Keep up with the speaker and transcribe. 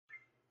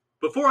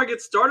Before I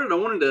get started, I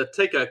wanted to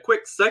take a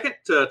quick second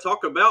to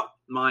talk about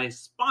my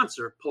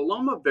sponsor,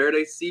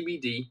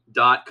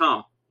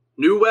 PalomaVerdeCBD.com.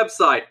 New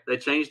website. They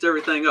changed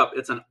everything up.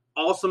 It's an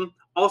awesome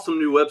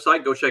new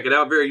website. Go check it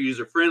out. Very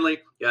user-friendly.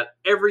 Got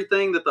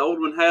everything that the old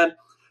one had.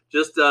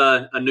 Just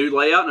a new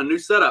layout and a new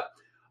setup.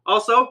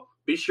 Also,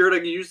 be sure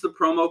to use the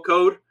promo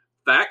code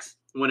FACTS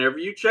whenever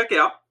you check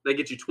out. They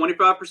get you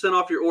 25%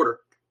 off your order.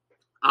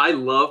 I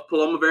love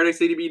Paloma Verde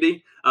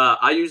CBD.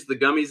 I use the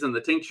gummies and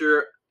the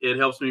tincture. It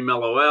helps me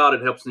mellow out.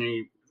 It helps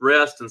me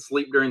rest and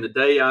sleep during the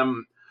day.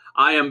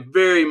 I am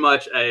very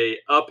much a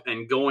up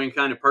and going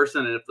kind of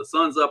person. And if the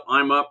sun's up,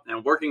 I'm up,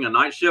 and working a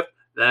night shift,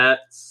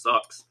 that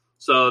sucks.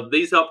 So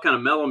these help kind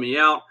of mellow me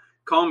out,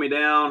 calm me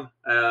down,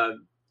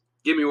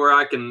 get me where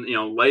I can,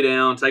 lay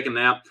down, take a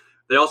nap.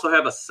 They also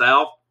have a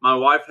salve. My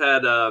wife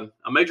had a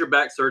major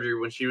back surgery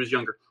when she was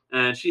younger,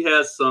 and she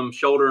has some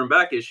shoulder and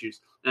back issues.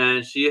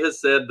 And she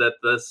has said that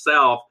the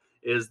salve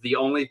is the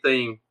only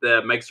thing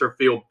that makes her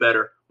feel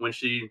better. When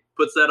she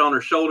puts that on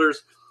her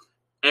shoulders,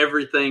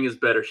 everything is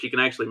better. She can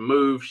actually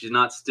move. She's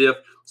not stiff.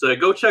 So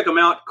go check them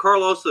out.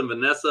 Carlos and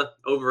Vanessa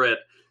over at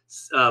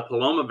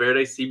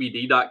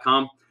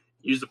PalomaVerdeCBD.com.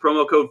 Use the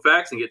promo code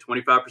FACTS and get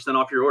 25%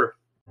 off your order.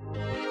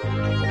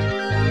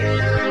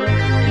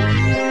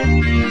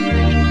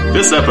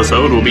 This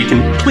episode will be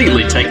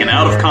completely taken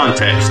out of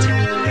context.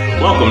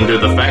 Welcome to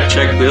the Fact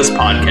Check This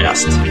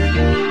podcast.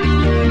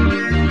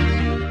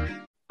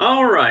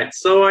 All right,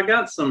 so I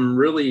got some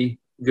really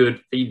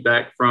good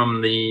feedback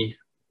from the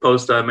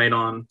post I made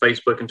on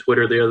Facebook and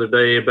Twitter the other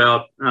day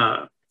about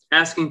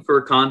asking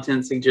for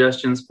content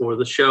suggestions for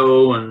the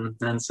show and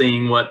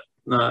seeing what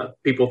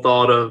people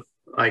thought of,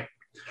 like,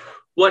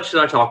 what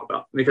should I talk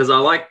about? Because I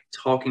like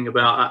talking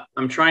about,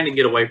 I'm trying to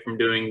get away from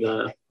doing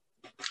the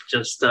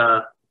just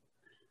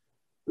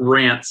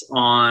rants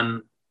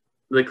on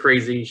the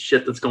crazy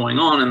shit that's going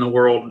on in the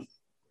world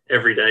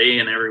every day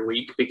and every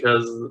week,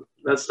 because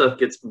that stuff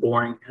gets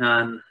boring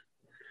and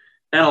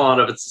a lot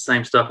of it's the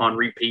same stuff on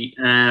repeat.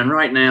 And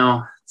right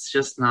now it's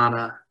just not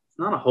a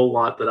whole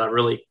lot that I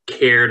really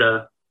care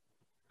to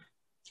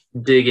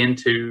dig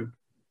into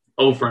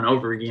over and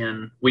over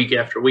again, week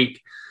after week.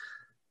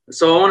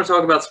 So I want to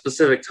talk about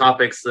specific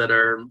topics that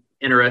are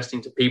interesting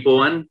to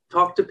people and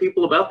talk to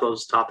people about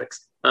those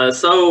topics.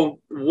 So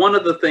one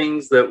of the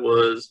things that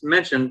was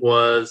mentioned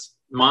was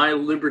my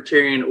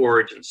libertarian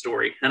origin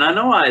story. And I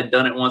know I had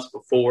done it once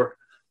before,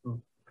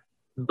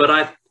 but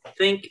I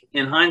think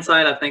in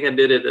hindsight, I think I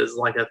did it as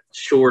like a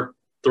short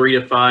 3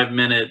 to 5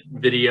 minute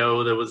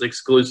video that was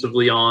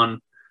exclusively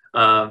on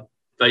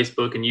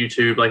Facebook and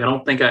YouTube. Like, I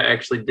don't think I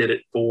actually did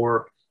it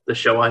for the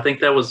show. I think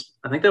that was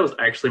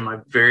actually my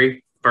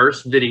very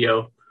first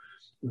video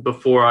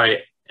before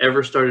I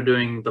ever started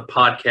doing the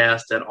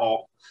podcast at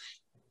all.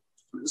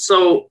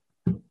 So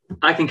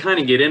I can kind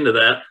of get into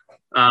that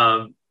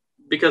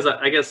because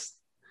I guess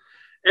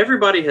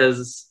everybody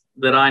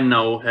that I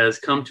know has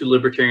come to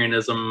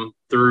libertarianism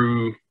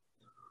through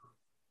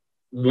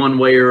one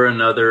way or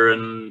another,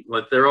 and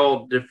like, they're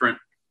all different.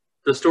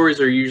 The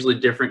stories are usually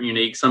different,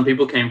 unique. Some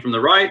people came from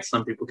the right,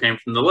 some people came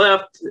from the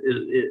left.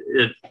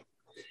 It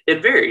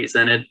varies,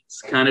 and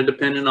it's kind of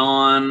dependent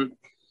on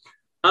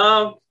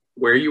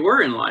where you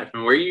were in life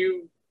and where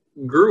you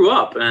grew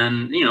up,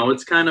 and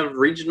it's kind of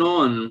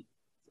regional, and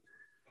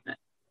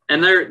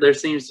there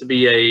seems to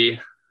be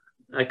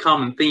a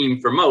common theme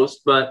for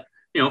most, but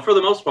for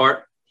the most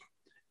part,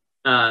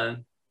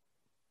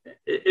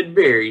 it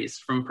varies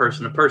from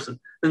person to person.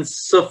 And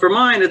so for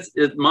mine,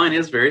 mine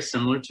is very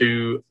similar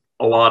to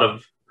a lot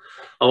of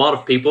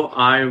people.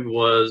 I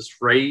was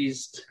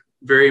raised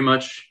very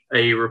much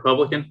a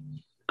Republican.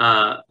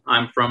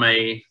 I'm from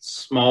a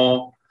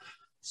small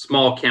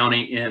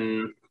county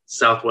in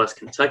Southwest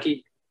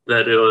Kentucky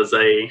that it was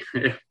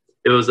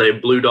a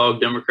blue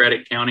dog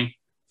Democratic county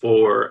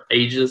for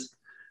ages.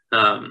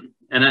 And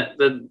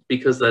that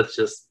because that's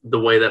just the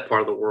way that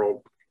part of the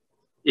world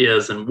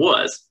is and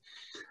was.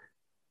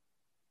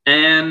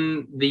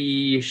 And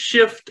the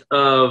shift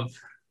of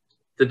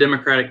the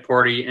Democratic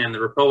Party and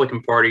the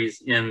Republican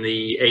parties in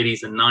the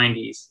 80s and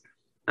 90s,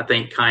 I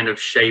think, kind of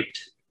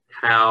shaped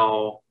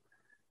how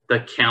the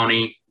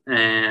county,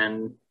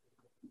 and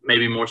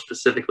maybe more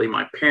specifically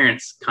my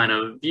parents, kind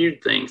of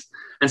viewed things.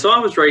 And so I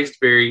was raised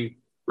very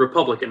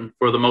Republican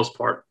for the most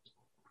part,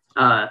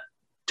 to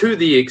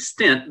the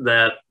extent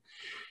that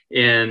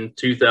in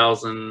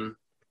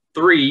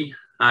 2003,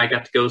 I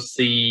got to go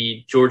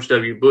see George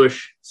W.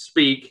 Bush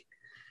speak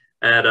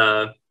at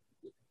it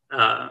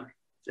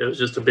was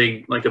just a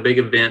big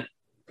event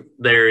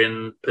there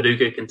in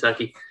Paducah,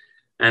 Kentucky.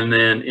 And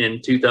then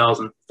in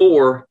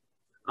 2004,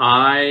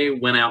 I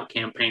went out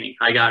campaigning.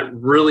 I got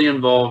really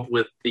involved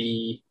with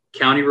the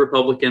county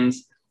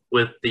Republicans,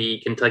 with the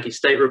Kentucky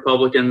State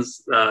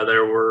Republicans.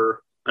 There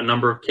were a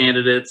number of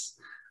candidates,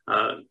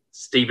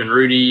 Stephen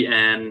Rudy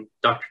and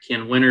Dr.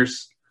 Ken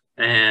Winters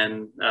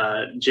and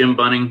Jim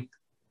Bunning.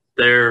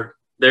 Their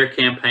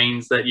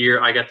campaigns that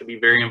year, I got to be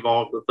very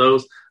involved with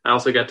those. I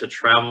also got to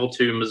travel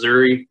to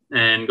Missouri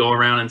and go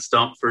around and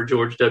stump for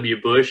George W.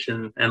 Bush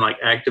and like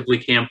actively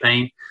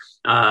campaign.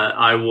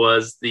 I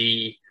was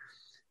the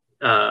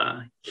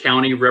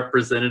county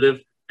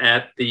representative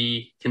at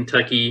the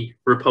Kentucky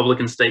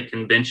Republican State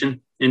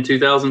Convention in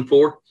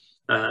 2004,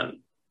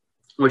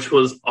 which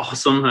was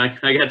awesome.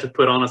 I got to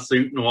put on a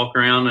suit and walk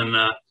around and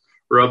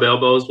rub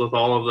elbows with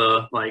all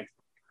of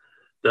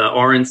the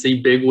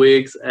RNC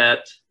bigwigs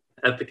at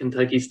the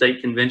Kentucky State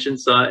Convention.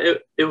 So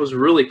it was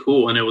really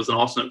cool, and it was an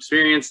awesome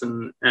experience.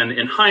 And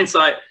in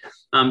hindsight,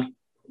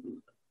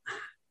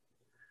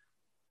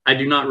 I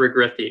do not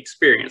regret the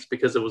experience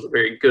because it was a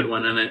very good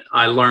one, and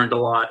I learned a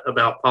lot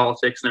about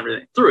politics and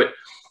everything through it.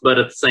 But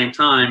at the same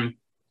time,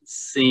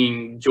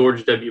 seeing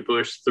George W.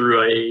 Bush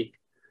through a,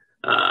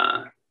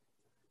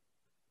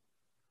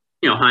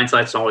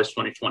 hindsight's always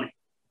 20/20.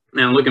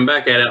 Now looking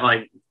back at it,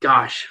 like,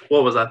 gosh,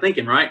 what was I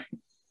thinking, right?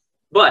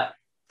 But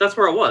that's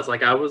where I was.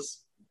 Like, I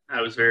was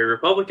very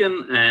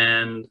Republican,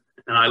 and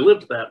I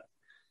lived that,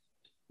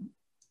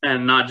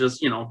 and not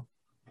just,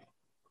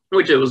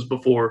 which it was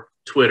before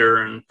Twitter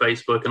and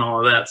Facebook and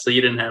all of that, so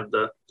you didn't have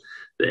the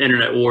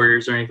internet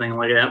warriors or anything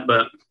like that.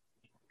 But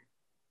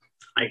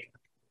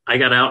I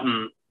got out,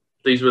 and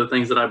these were the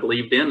things that I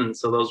believed in, and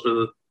so those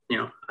were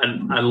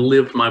I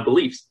lived my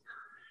beliefs.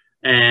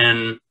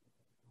 And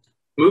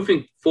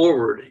moving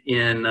forward,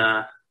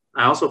 I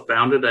also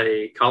founded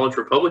a college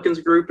Republicans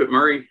group at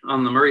Murray,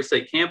 on the Murray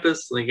State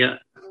campus. Like,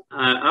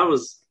 I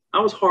was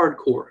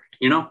hardcore,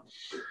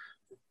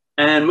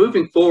 And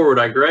moving forward,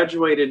 I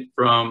graduated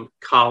from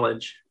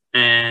college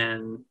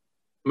and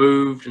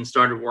moved and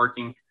started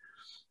working,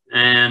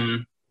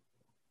 and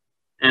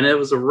it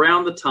was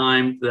around the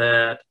time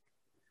that,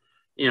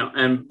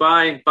 and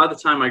by the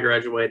time I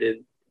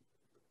graduated,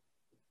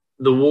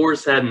 the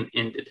wars hadn't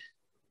ended.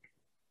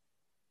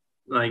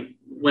 Like,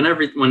 when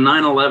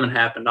 9/11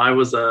 happened, I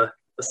was a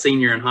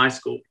senior in high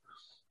school.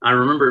 I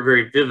remember it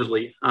very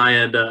vividly.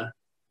 I'd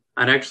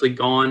actually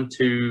gone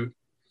to,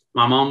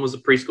 my mom was a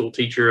preschool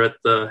teacher at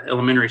the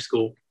elementary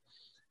school,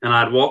 and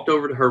I'd walked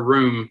over to her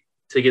room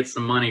to get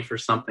some money for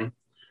something.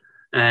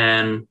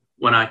 And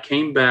when I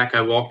came back,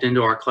 I walked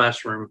into our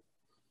classroom,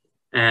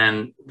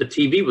 and the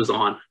TV was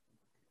on,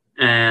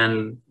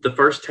 and the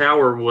first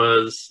tower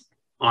was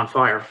on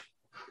fire.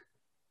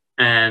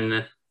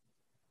 And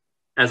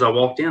as I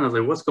walked in, I was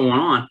like, what's going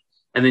on?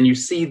 And then you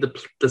see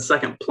the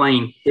second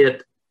plane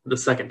hit the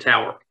second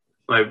tower,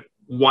 like,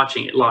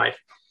 watching it live.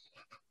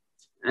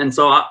 And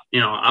so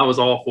I was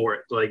all for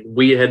it. Like,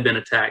 we had been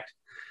attacked.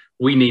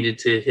 We needed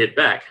to hit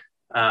back.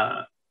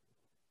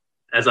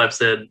 As I've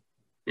said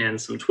in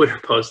some Twitter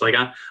posts, like,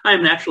 I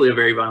am naturally a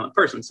very violent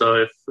person.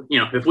 So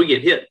if we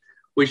get hit,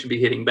 we should be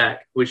hitting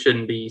back. We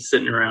shouldn't be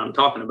sitting around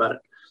talking about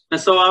it. And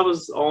so I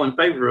was all in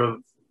favor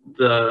of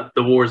the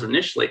wars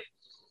initially,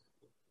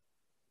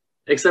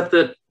 except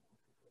that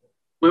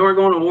we weren't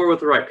going to war with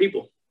the right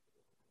people.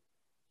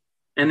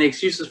 And the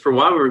excuses for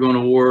why we were going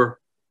to war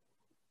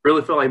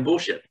really felt like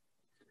bullshit.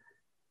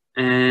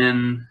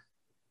 And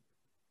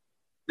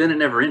then it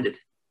never ended.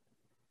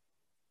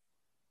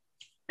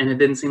 And it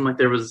didn't seem like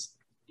there was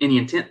any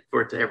intent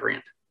for it to ever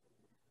end.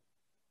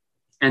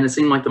 And it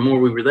seemed like the more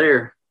we were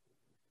there,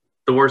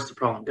 the worse the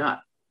problem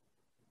got.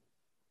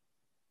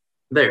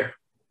 There.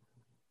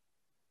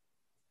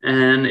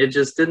 And it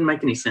just didn't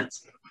make any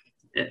sense.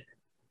 And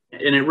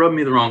it rubbed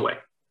me the wrong way.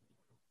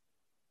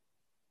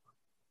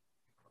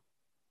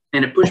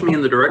 And it pushed me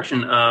in the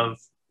direction of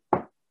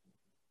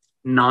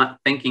not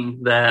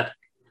thinking that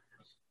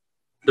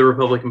the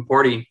Republican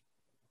Party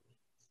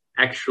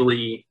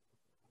actually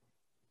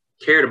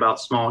cared about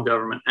small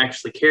government,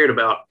 actually cared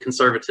about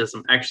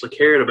conservatism, actually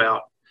cared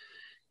about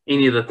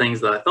any of the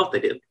things that I thought they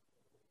did,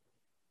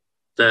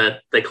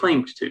 that they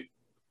claimed to.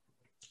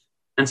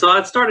 And so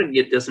I'd started to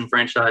get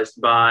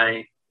disenfranchised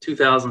by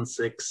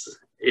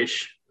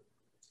 2006-ish.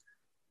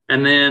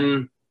 And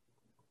then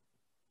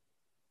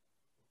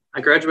I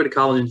graduated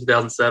college in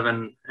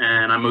 2007,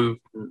 and I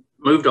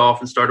moved off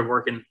and started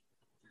working.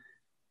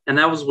 And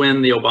that was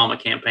when the Obama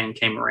campaign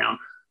came around.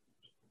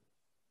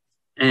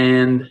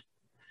 And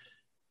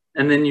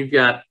then you've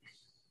got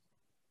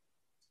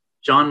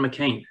John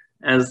McCain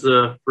as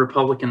the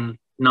Republican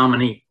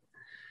nominee.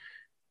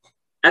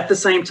 At the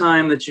same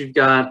time that you've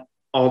got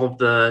all of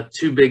the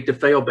too big to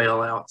fail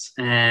bailouts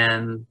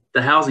and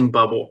the housing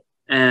bubble.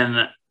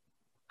 And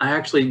I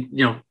actually,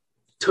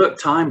 took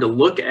time to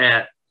look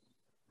at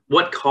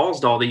what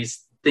caused all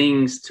these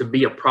things to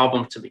be a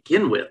problem to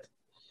begin with.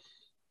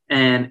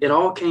 And it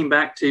all came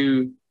back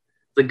to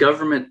the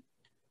government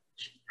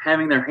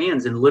having their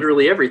hands in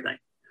literally everything.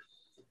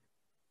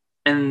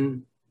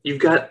 And you've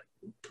got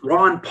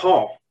Ron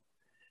Paul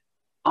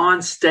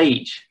on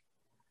stage,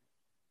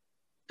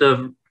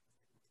 the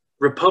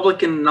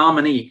Republican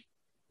nominee,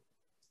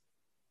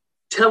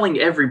 telling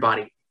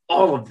everybody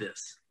all of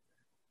this,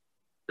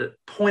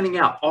 pointing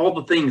out all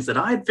the things that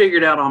I had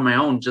figured out on my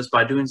own just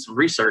by doing some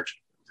research,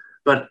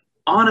 but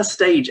on a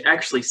stage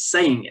actually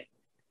saying it.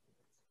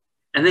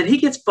 And then he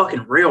gets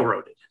fucking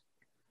railroaded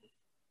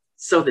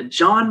so that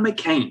John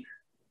McCain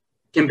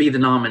can be the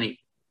nominee.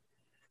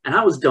 And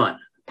I was done.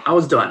 I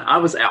was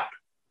out.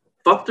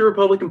 Fuck the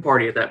Republican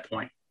Party at that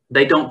point.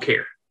 They don't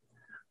care.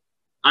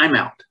 I'm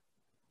out.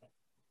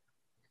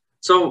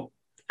 So,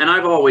 and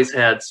I've always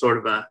had sort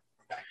of a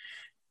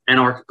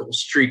anarchical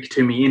streak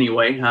to me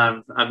anyway.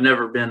 I've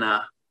never been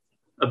a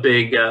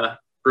big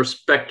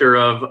respecter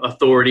of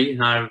authority.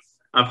 I've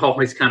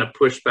always kind of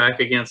pushed back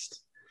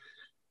against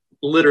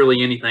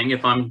literally anything.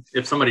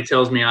 If somebody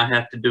tells me I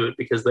have to do it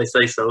because they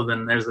say so,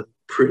 then there's a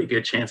pretty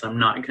good chance I'm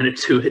not going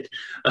to do it.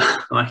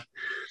 I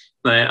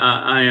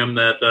am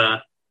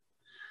that.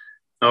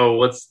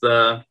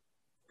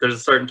 There's a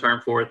certain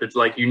term for it. That's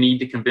like you need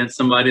to convince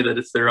somebody that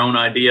it's their own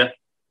idea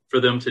for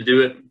them to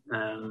do it,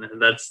 and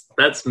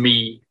that's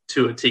me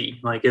to a T.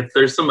 Like if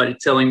there's somebody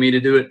telling me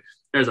to do it,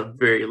 there's a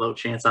very low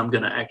chance I'm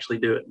going to actually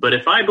do it. But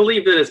if I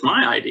believe that it's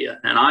my idea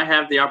and I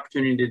have the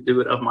opportunity to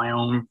do it of my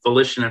own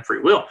volition and free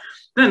will,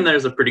 then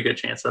there's a pretty good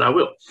chance that I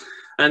will.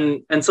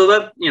 And so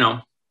that,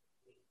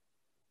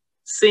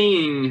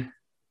 seeing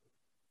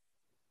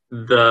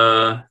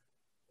the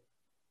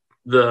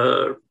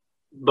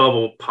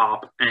bubble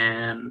pop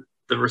and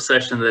the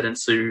recession that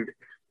ensued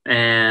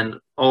and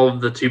all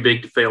of the too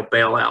big to fail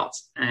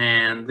bailouts,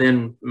 and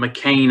then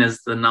McCain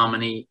as the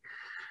nominee,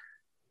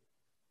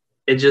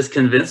 it just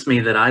convinced me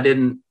that I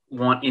didn't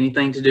want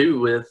anything to do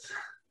with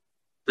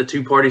the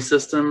two-party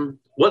system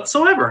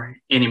whatsoever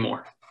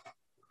anymore.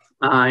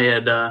 I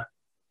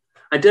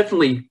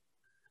definitely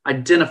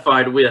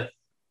identified with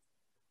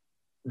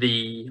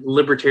the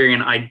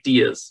libertarian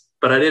ideas,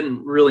 but I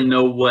didn't really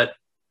know what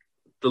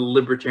the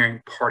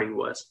Libertarian Party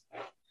was.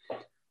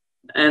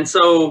 And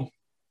so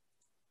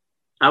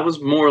I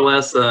was more or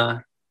less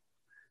an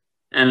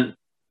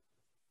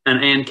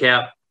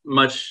ANCAP,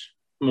 much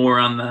more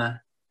on the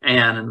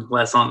AN and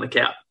less on the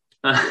cap,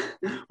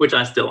 which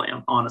I still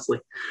am, honestly.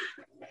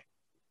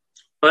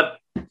 But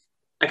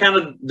I kind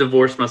of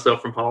divorced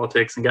myself from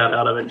politics and got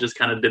out of it and just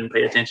kind of didn't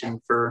pay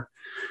attention for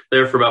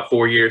about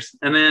 4 years.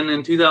 And then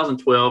in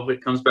 2012,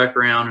 it comes back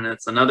around and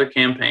it's another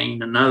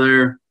campaign,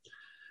 another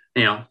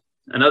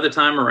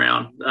time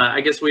around.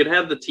 I guess we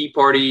had the Tea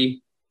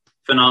Party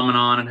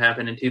phenomenon. It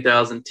happened in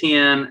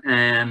 2010.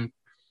 And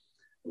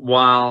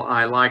while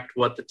I liked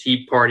what the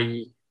Tea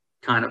Party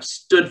kind of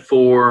stood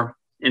for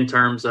in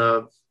terms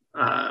of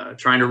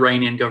trying to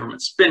rein in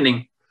government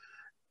spending,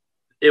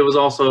 it was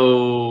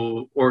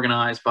also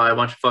organized by a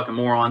bunch of fucking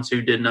morons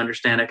who didn't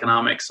understand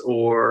economics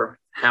or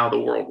how the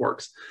world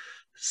works.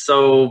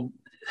 So,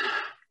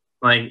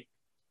 like,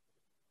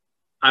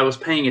 I was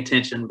paying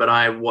attention, but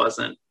I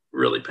wasn't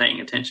really paying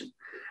attention.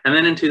 And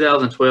then in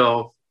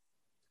 2012,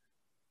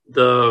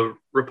 the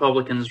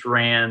Republicans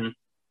ran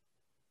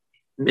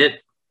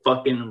Mitt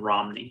fucking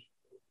Romney,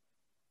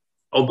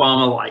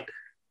 Obama light.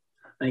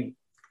 And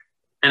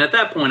at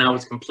that point, I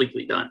was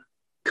completely done.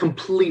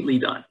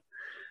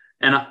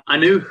 And I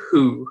knew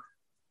who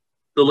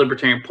the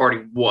Libertarian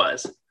Party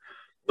was.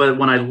 But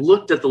when I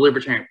looked at the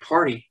Libertarian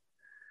Party,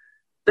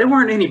 they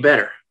weren't any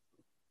better.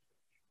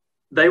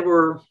 They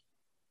were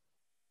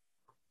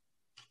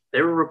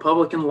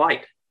Republican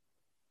light.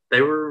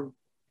 They were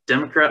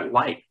Democrat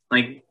light.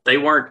 Like,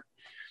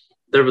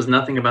 there was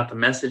nothing about the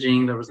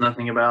messaging. There was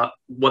nothing about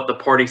what the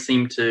party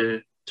seemed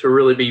to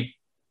really be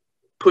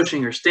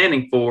pushing or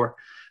standing for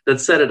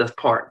that set it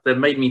apart, that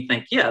made me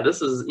think, yeah,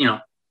 this is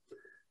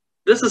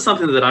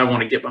something that I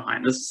want to get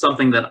behind. This is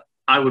something that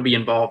I would be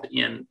involved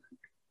in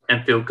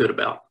and feel good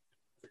about.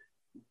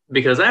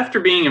 Because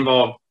after being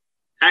involved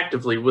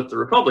actively with the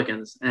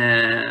Republicans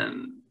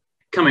and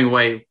coming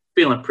away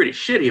feeling pretty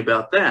shitty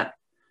about that,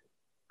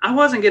 I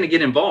wasn't going to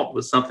get involved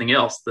with something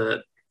else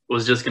that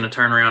was just going to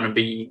turn around and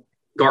be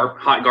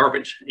hot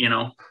garbage,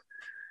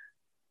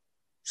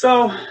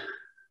 So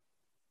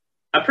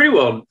I pretty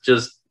well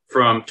just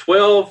from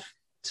 12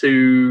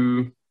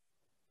 to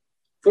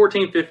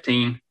 14,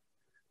 15,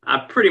 I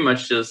pretty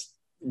much just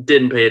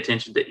didn't pay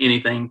attention to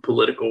anything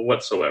political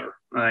whatsoever.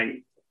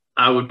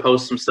 I would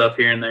post some stuff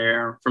here and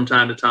there from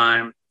time to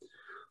time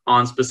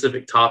on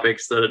specific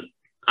topics that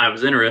I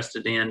was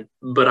interested in,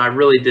 but I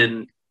really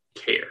didn't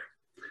care.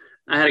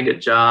 I had a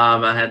good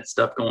job. I had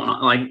stuff going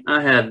on. Like,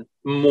 I had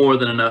more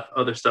than enough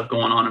other stuff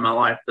going on in my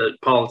life that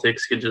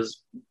politics could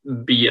just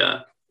be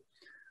a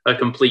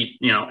complete,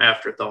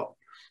 afterthought.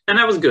 And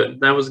that was good.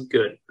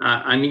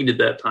 I needed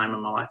that time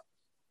in my life.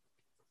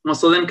 Well,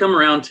 so then come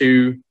around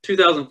to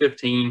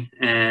 2015,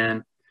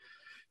 and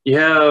you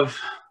have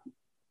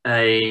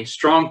a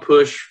strong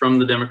push from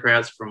the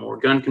Democrats for more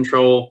gun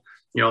control.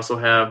 You also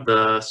have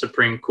the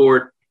Supreme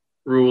Court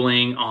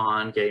ruling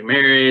on gay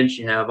marriage.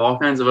 You have all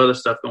kinds of other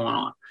stuff going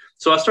on.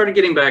 So I started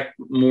getting back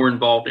more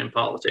involved in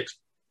politics.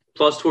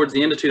 Plus, towards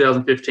the end of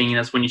 2015,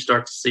 that's when you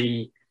start to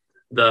see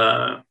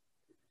the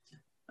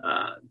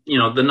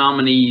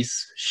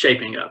nominees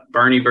shaping up,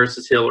 Bernie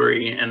versus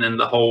Hillary, and then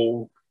the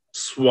whole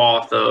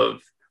swath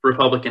of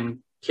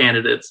Republican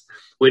candidates,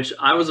 which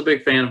I was a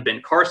big fan of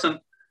Ben Carson.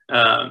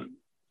 But,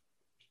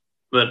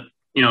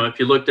 if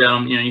you looked at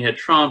them, you had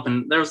Trump,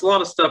 and there was a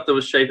lot of stuff that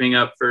was shaping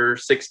up for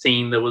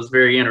 16 that was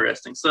very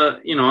interesting. So,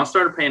 I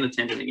started paying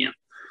attention again.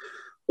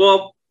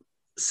 Well,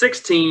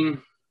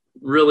 16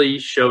 really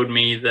showed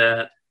me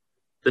that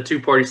the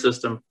two-party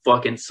system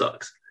fucking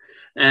sucks.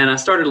 And I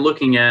started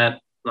looking at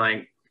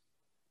like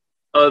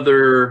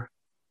other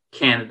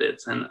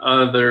candidates and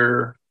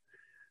other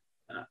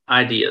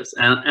ideas.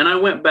 And I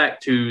went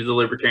back to the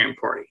Libertarian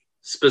Party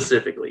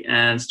specifically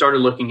and started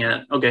looking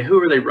at, okay,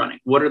 who are they running?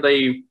 What are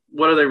they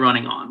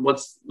running on?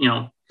 What's,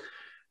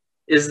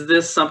 is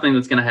this something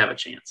that's going to have a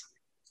chance?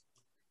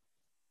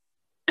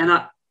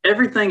 And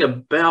everything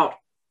about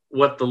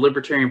what the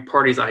Libertarian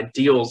Party's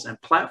ideals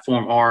and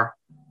platform are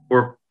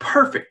were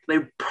perfect. They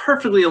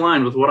perfectly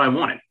aligned with what I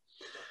wanted,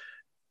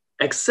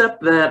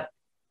 except that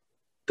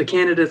the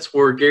candidates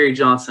were Gary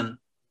Johnson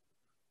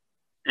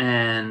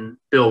and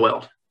Bill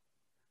Weld.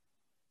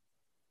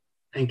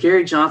 And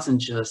Gary Johnson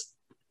just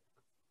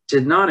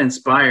did not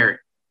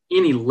inspire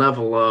any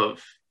level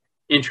of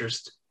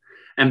interest.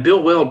 And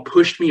Bill Weld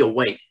pushed me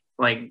away.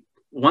 Like,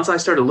 once I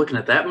started looking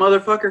at that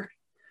motherfucker,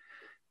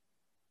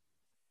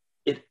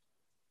 it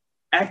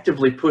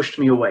actively pushed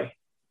me away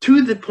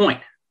to the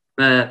point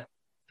that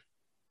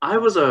I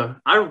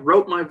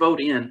wrote my vote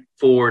in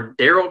for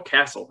Darrell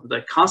Castle,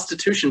 the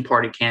Constitution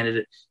Party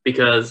candidate,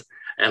 because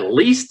at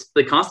least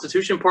the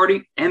Constitution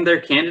Party and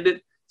their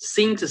candidate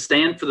seemed to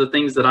stand for the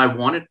things that I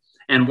wanted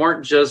and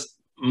weren't just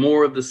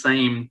more of the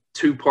same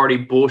two-party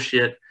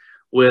bullshit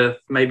with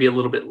maybe a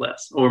little bit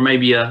less, or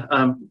maybe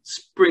a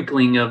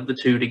sprinkling of the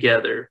two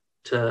together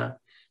to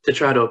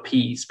try to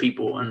appease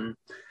people and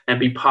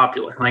be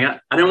popular. Like,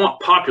 I didn't want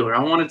popular.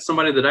 I wanted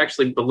somebody that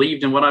actually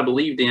believed in what I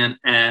believed in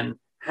and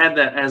had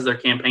that as their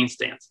campaign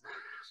stance.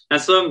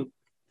 And so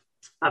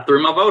I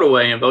threw my vote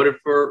away and voted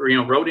for,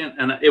 wrote in,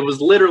 and it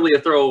was literally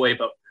a throwaway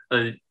vote.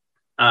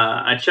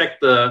 I checked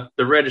the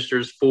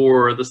registers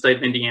for the state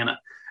of Indiana,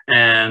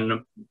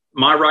 and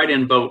my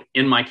write-in vote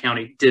in my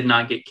county did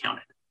not get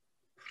counted.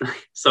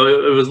 So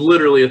it was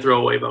literally a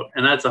throwaway vote.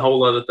 And that's a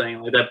whole other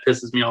thing. Like, that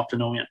pisses me off to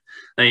no end.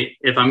 Like,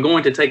 if I'm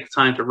going to take the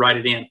time to write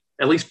it in,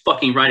 at least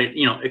fucking write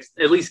it,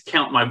 at least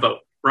count my vote,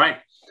 right?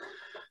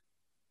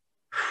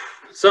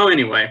 So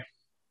anyway,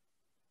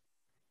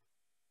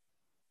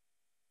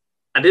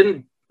 I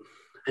didn't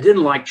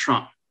like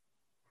Trump,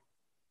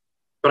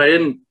 but I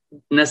didn't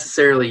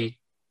necessarily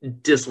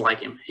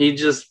dislike him.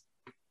 He's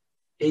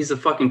a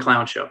fucking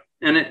clown show.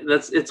 And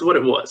it's what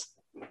it was.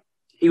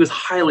 He was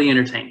highly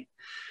entertaining.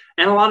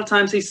 And a lot of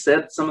times he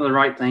said some of the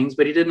right things,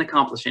 but he didn't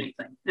accomplish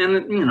anything.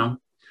 And,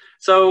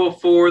 so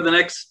for the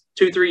next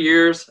 2-3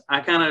 years,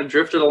 I kind of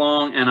drifted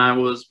along, and I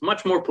was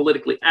much more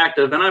politically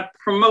active, and I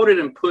promoted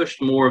and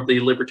pushed more of the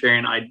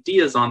libertarian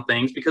ideas on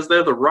things because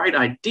they're the right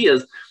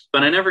ideas,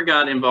 but I never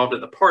got involved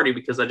in the party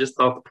because I just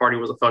thought the party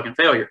was a fucking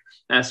failure,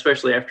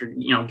 especially after,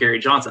 Gary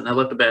Johnson. That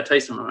left a bad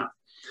taste in my mouth.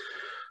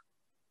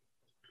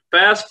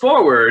 Fast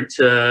forward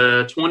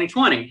to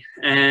 2020,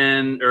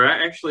 or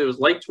actually it was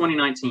late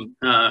 2019.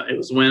 It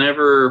was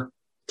whenever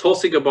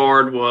Tulsi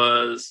Gabbard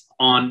went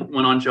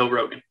on Joe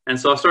Rogan. And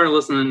so I started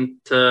listening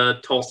to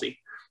Tulsi,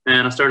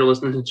 and I started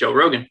listening to Joe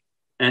Rogan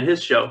and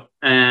his show.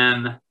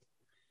 And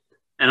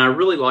I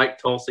really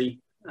liked Tulsi,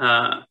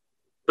 but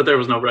there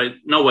was no way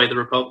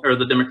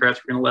the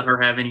Democrats were going to let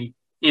her have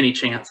any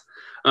chance.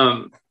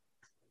 But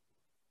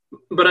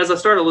as I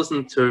started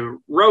listening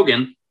to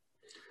Rogan,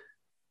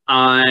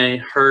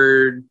 I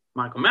heard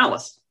Michael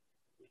Malice,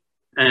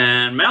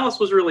 and Malice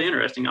was really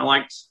interesting. I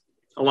liked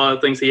a lot of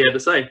things he had to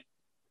say.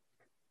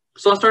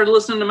 So I started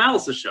listening to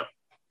Malice's show.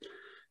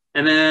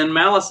 And then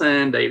Malice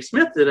and Dave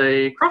Smith did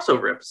a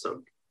crossover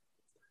episode.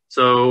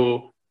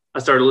 So I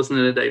started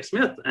listening to Dave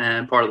Smith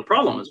and Part of the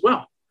Problem as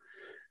well.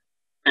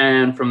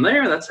 And from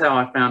there, that's how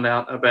I found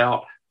out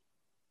about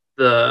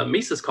the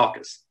Mises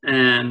Caucus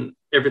and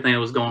everything that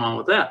was going on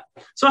with that.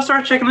 So I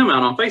started checking them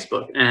out on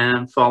Facebook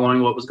and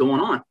following what was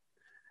going on.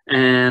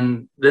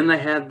 And then they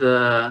had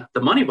the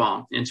money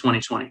bomb in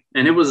 2020.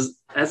 And it was,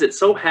 as it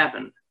so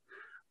happened,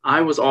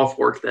 I was off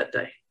work that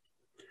day.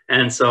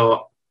 And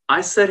so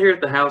I sat here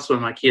at the house with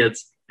my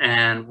kids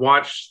and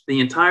watched the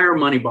entire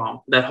money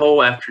bomb that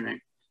whole afternoon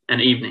and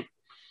evening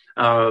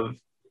of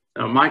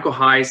Michael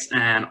Heiss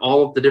and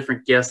all of the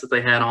different guests that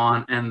they had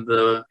on, and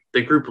the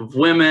group of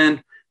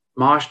women,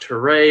 Mosh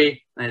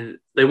Touré, and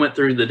they went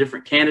through the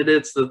different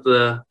candidates that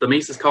the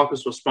Mises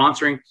Caucus was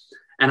sponsoring.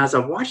 And as I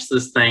watched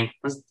this thing,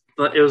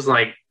 it was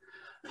like,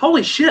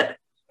 holy shit,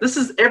 this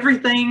is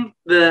everything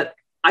that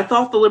I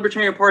thought the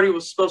Libertarian Party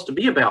was supposed to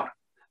be about.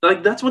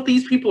 Like, that's what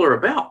these people are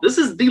about. This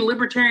is the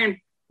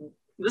Libertarian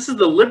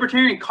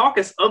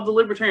Caucus of the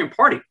Libertarian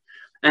Party.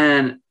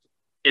 And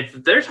if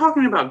they're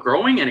talking about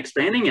growing and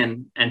expanding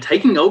and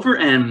taking over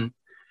and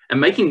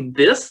making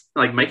this,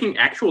 like making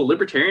actual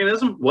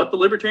libertarianism what the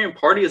Libertarian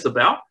Party is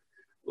about,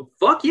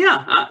 fuck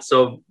yeah.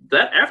 So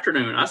that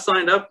afternoon, I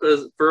signed up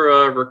for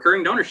a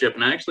recurring donorship,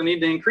 and I actually need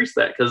to increase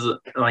that because,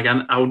 like,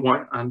 I'm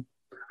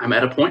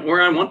at a point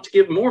where I want to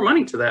give more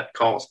money to that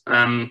cause.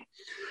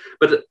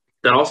 But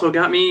that also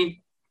got me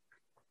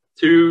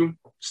to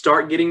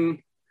start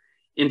getting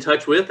in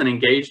touch with and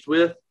engaged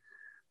with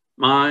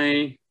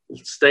my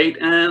state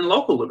and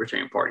local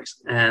libertarian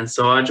parties. And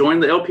so I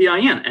joined the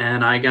LPIN,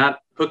 and I got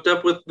hooked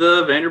up with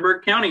the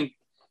Vanderburgh County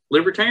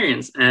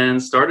Libertarians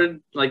and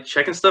started like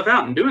checking stuff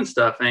out and doing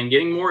stuff and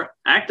getting more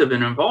active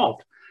and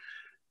involved.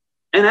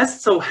 And as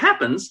it so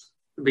happens,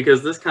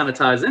 because this kind of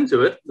ties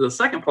into it, the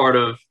second part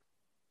of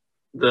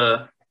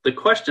the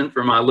question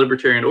for my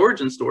libertarian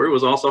origin story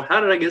was also, how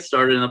did I get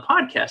started in the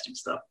podcasting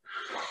stuff?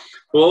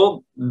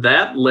 Well,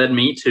 that led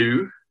me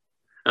to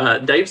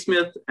Dave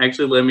Smith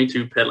actually led me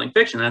to Peddling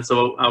Fiction. And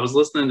so I was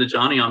listening to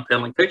Johnny on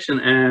Peddling Fiction,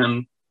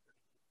 and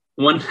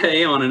one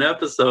day on an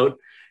episode,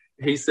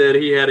 he said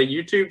he had a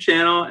YouTube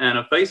channel and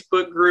a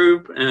Facebook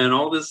group and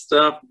all this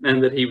stuff,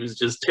 and that he was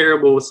just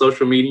terrible with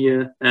social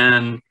media.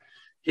 And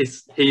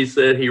he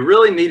said he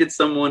really needed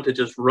someone to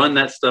just run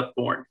that stuff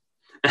for him.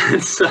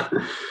 And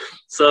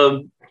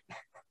so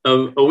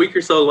a week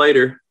or so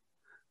later,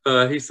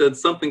 he said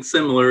something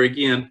similar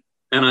again.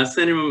 And I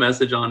sent him a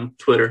message on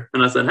Twitter,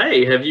 and I said,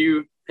 "Hey, have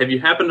you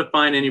happened to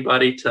find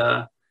anybody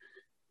to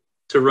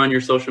run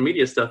your social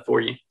media stuff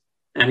for you?"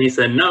 And he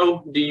said,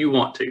 "No, do you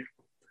want to?"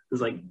 I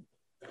was like,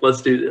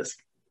 "Let's do this."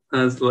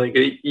 I was like,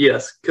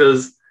 "Yes,"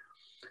 because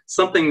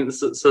something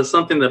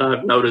that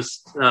I've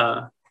noticed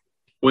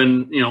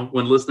when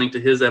listening to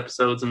his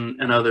episodes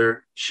and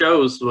other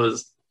shows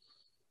was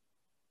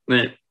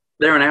that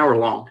they're an hour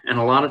long, and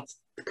a lot of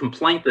the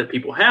complaint that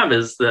people have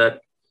is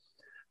that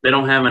they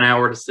don't have an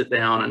hour to sit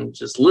down and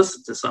just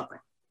listen to something,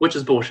 which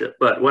is bullshit,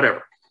 but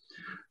whatever.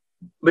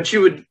 But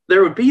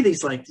there would be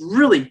these like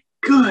really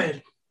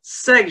good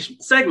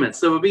segments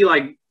that would be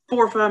like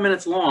 4 or 5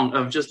 minutes long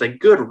of just a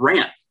good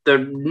rant that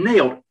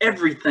nailed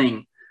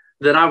everything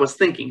that I was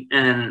thinking,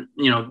 and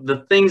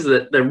the things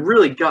that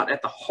really got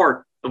at the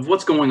heart of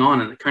what's going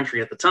on in the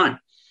country at the time.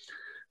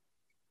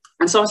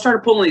 And so I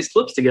started pulling these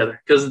clips together,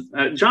 because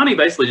Johnny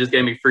basically just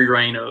gave me free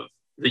reign of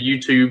the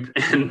YouTube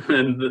and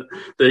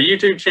the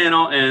YouTube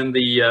channel and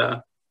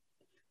the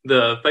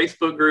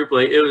Facebook group.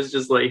 Like, it was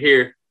just like,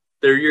 here,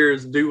 they're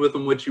yours, do with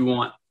them what you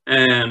want.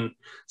 And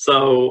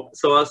so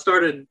I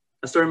started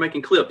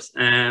making clips,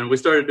 and we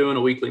started doing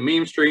a weekly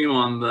meme stream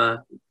on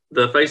the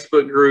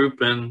Facebook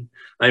group. And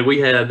like, we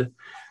had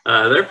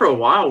there for a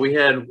while, we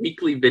had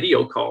weekly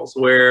video calls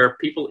where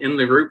people in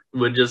the group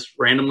would just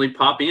randomly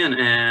pop in,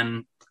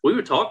 and we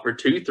would talk for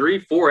 2, 3,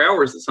 4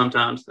 hours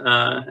sometimes,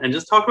 and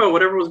just talk about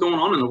whatever was going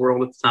on in the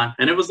world at the time.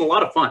 And it was a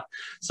lot of fun.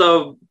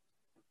 So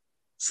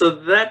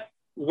that,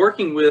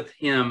 working with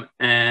him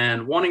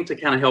and wanting to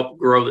kind of help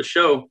grow the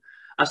show,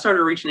 I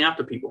started reaching out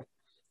to people.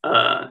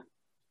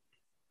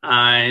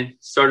 I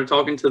started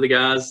talking to the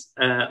guys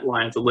at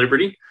Lions of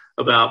Liberty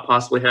about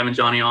possibly having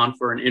Johnny on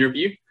for an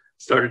interview.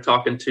 Started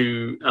talking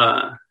to,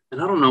 and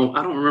I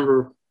don't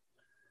remember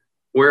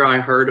where I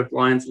heard of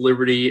Lions of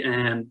Liberty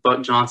and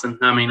Buck Johnson.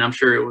 I mean, I'm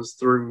sure it was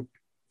through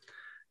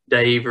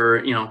Dave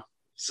or,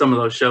 some of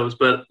those shows,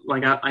 but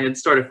like I had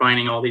started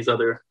finding all these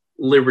other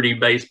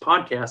Liberty-based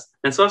podcasts.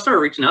 And so I started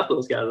reaching out to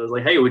those guys. I was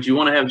like, "Hey, would you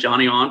want to have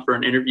Johnny on for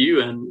an interview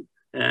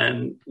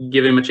and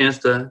give him a chance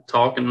to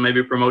talk and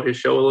maybe promote his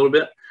show a little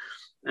bit?"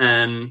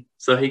 And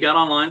so he got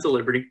on Lions of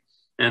Liberty.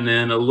 And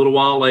then a little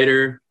while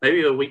later,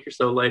 maybe a week or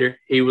so later,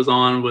 he was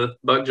on with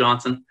Buck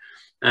Johnson,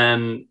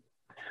 and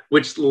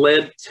which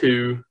led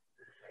to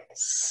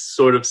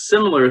sort of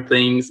similar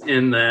things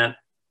in that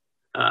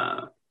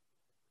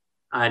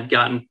I'd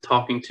gotten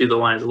talking to the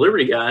Lions of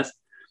Liberty guys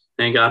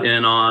and got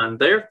in on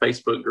their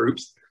Facebook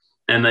groups.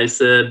 And they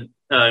said,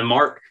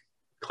 Mark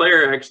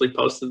Claire actually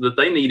posted that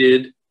they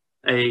needed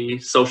a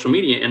social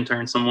media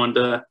intern, someone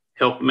to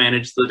help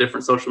manage the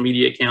different social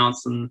media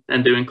accounts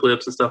and doing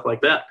clips and stuff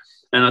like that.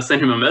 And I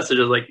sent him a message.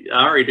 I was like,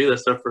 "I already do that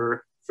stuff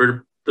for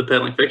the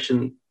Peddling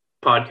Fiction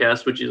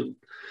podcast. Would you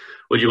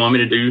want me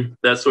to do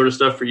that sort of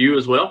stuff for you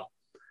as well?"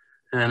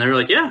 And they were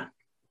like, "Yeah,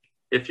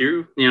 if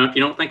you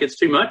don't think it's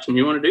too much and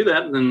you want to do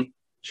that, then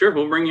sure,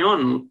 we'll bring you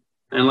on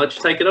and let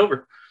you take it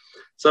over."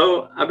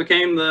 So I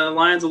became the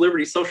Lions of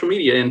Liberty social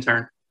media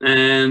intern.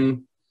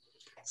 And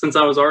since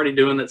I was already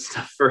doing that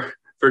stuff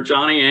for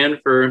Johnny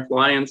and for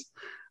Lions,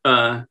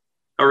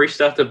 I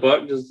reached out to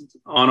Buck just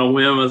on a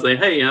whim. I was like,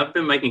 "Hey, I've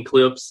been making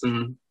clips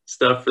and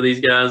stuff for these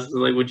guys.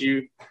 Like, would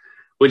you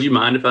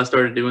mind if I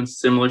started doing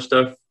similar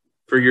stuff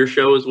for your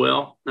show as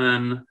well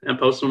and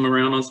posting them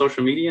around on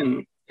social media?"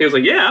 And he was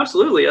like, "Yeah,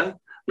 absolutely. I'm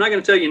not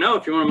going to tell you no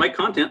if you want to make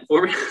content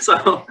for me."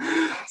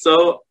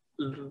 So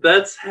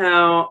that's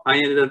how I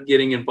ended up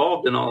getting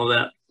involved in all of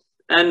that.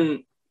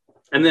 And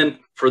then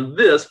for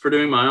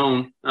doing my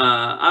own,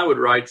 I would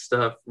write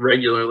stuff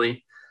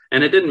regularly,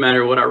 and it didn't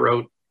matter what I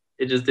wrote.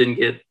 It just didn't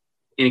get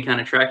any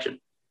kind of traction.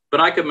 But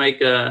I could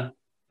make a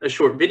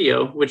short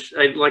video, which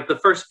like the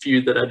first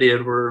few that I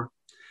did were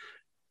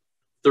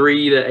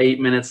 3 to 8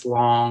 minutes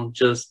long,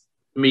 just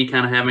me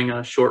kind of having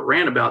a short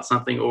rant about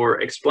something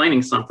or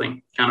explaining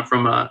something kind of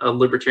from a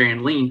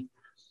libertarian lean.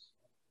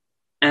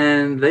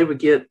 And they would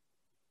get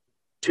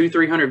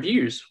 200-300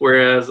 views,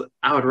 whereas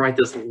I would write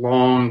this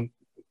long,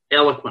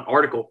 eloquent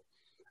article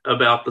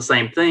about the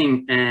same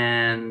thing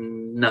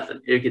and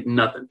nothing. It would get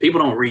nothing.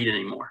 People don't read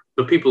anymore,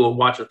 but people will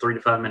watch a 3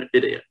 to 5 minute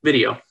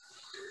video.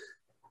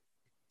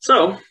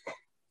 So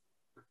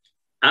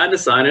I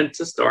decided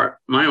to start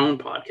my own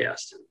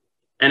podcast,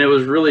 and it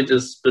was really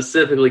just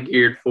specifically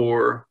geared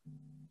for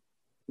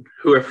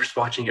whoever's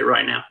watching it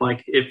right now.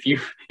 Like if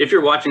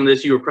you're watching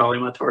this, you are probably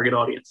my target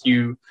audience.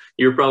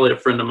 You're probably a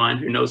friend of mine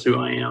who knows who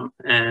I am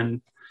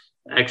and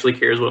actually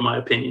cares what my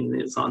opinion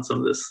is on some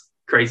of this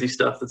crazy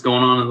stuff that's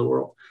going on in the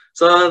world.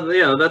 So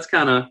yeah, that's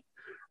kind of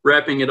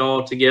wrapping it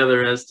all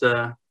together as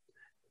to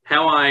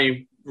how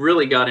I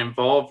really got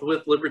involved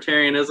with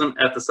libertarianism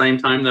at the same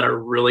time that I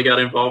really got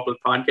involved with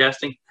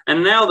podcasting.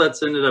 And now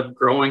that's ended up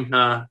growing.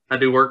 I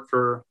do work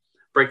for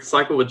Break the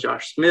Cycle with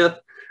Josh Smith.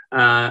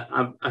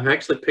 I've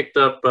actually picked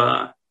up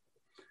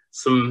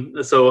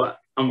so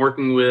I'm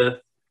working with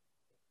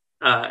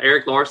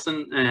Eric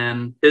Larson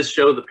and his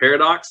show, The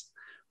Paradox,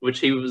 which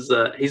he's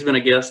been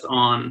a guest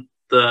on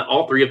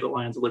all three of the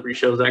Lions of Liberty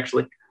shows,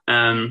 actually.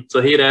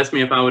 So he had asked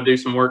me if I would do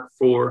some work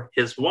for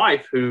his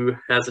wife, who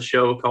has a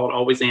show called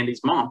Always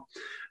Andy's Mom,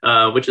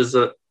 which is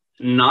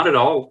not at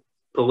all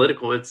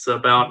political. It's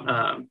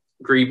about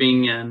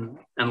grieving and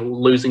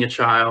losing a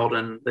child,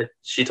 and that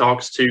she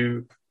talks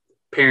to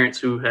parents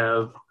who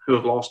have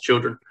lost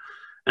children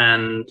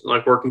and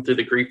like working through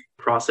the grief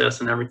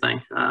process and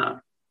everything.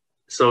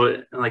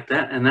 So like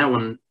that, and that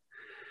one,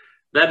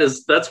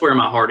 that's where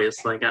my heart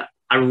is. Like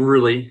I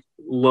really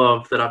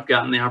love that I've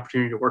gotten the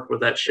opportunity to work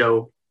with that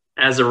show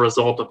as a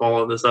result of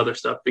all of this other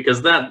stuff,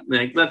 because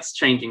that's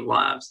changing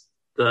lives.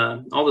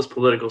 All this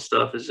political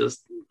stuff is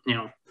just,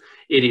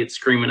 idiots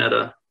screaming at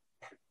a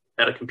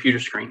computer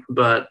screen.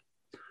 But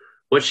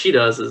what she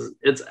does is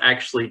it's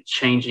actually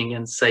changing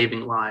and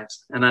saving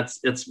lives. And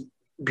it's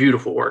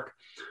beautiful work.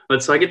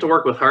 But so I get to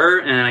work with her,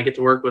 and I get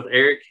to work with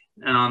Eric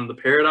on The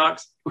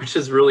Paradox, which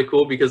is really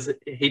cool because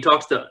he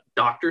talks to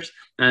doctors.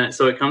 And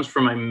so it comes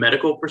from a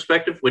medical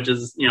perspective, which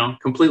is,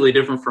 completely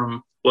different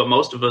from what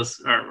most of us,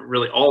 or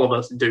really all of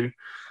us, do.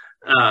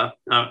 I've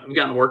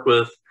gotten to work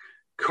with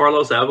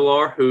Carlos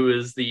Avalar, who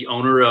is the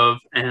owner of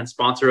and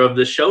sponsor of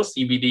the show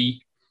CBD,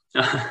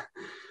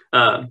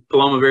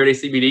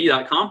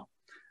 PalomaVerdeCBD.com.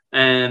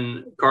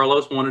 And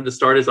Carlos wanted to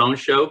start his own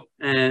show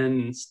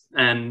and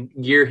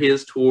gear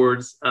his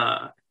towards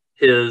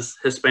his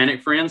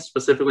Hispanic friends,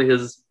 specifically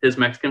his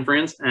Mexican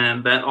friends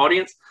and that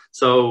audience.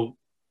 So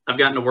I've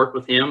gotten to work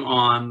with him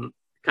on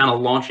kind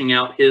of launching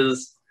out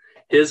his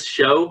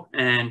show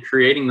and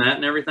creating that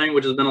and everything,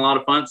 which has been a lot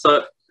of fun.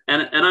 So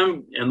and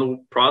I'm in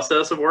the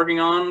process of working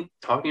on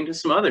talking to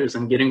some others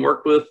and getting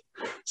work with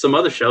some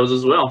other shows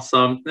as well.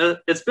 So it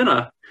has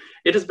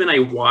been a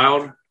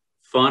wild,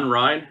 fun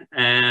ride,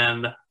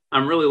 and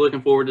I'm really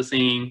looking forward to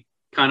seeing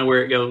kind of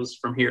where it goes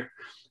from here.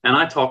 And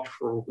I talked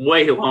for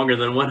way longer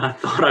than what I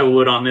thought I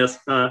would on this.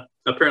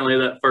 Apparently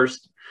that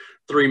first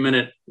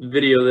 3-minute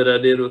video that I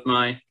did with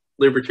my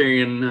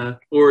libertarian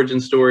origin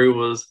story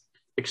was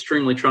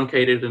extremely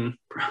truncated and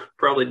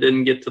probably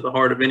didn't get to the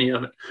heart of any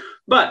of it.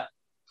 But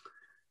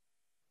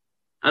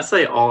I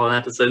say all of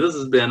that to say this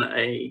has been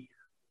a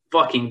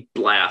fucking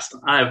blast.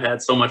 I have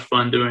had so much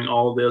fun doing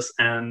all of this,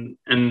 and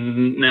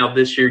now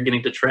this year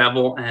getting to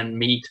travel and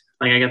meet.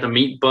 Like I got to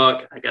meet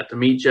Buck, I got to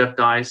meet Jeff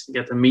Dice, I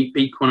got to meet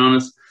Pete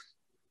Quinones,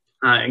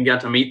 I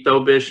got to meet Tho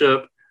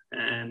Bishop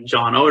and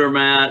John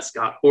Odermatt,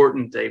 Scott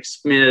Horton, Dave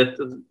Smith,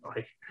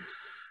 like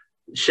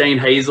Shane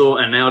Hazel,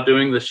 and now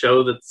doing the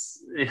show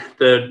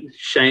that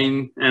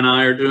Shane and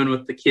I are doing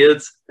with the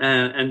kids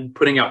and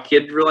putting out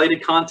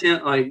kid-related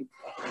content. Like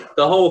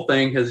the whole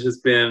thing has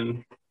just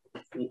been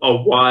a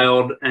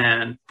wild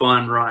and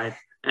fun ride,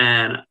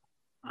 and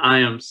I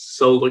am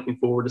so looking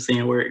forward to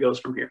seeing where it goes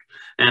from here.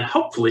 And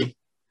hopefully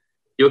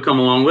you'll come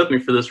along with me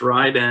for this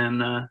ride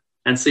and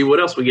see what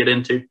else we get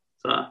into.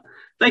 So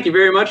thank you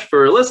very much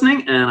for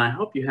listening, and I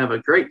hope you have a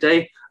great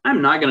day.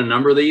 I'm not going to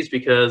number these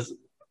because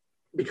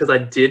I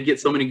did get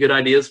so many good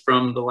ideas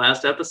from the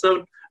last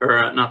episode,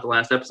 or not the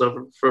last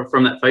episode,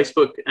 from that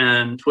Facebook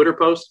and Twitter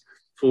post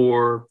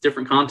for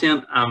different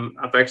content.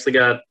 I've actually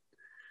got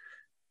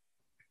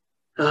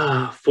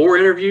 4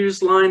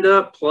 interviews lined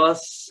up,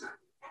 plus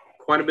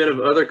quite a bit of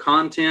other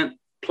content.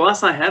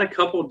 Plus, I had a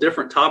couple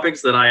different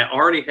topics that I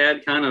already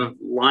had kind of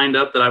lined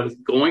up that I was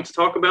going to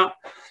talk about.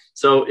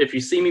 So if you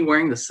see me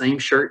wearing the same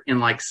shirt in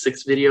like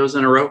 6 videos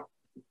in a row,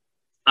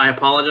 I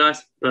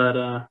apologize. But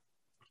I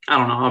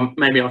don't know.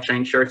 Maybe I'll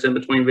change shirts in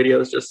between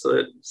videos just so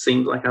it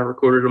seems like I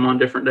recorded them on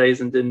different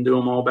days and didn't do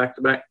them all back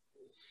to back.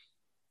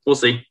 We'll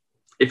see.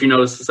 If you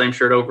notice the same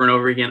shirt over and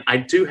over again, I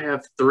do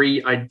have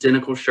 3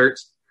 identical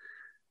shirts.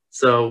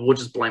 So we'll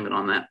just blame it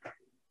on that.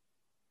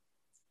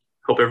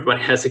 Hope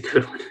everybody has a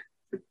good one.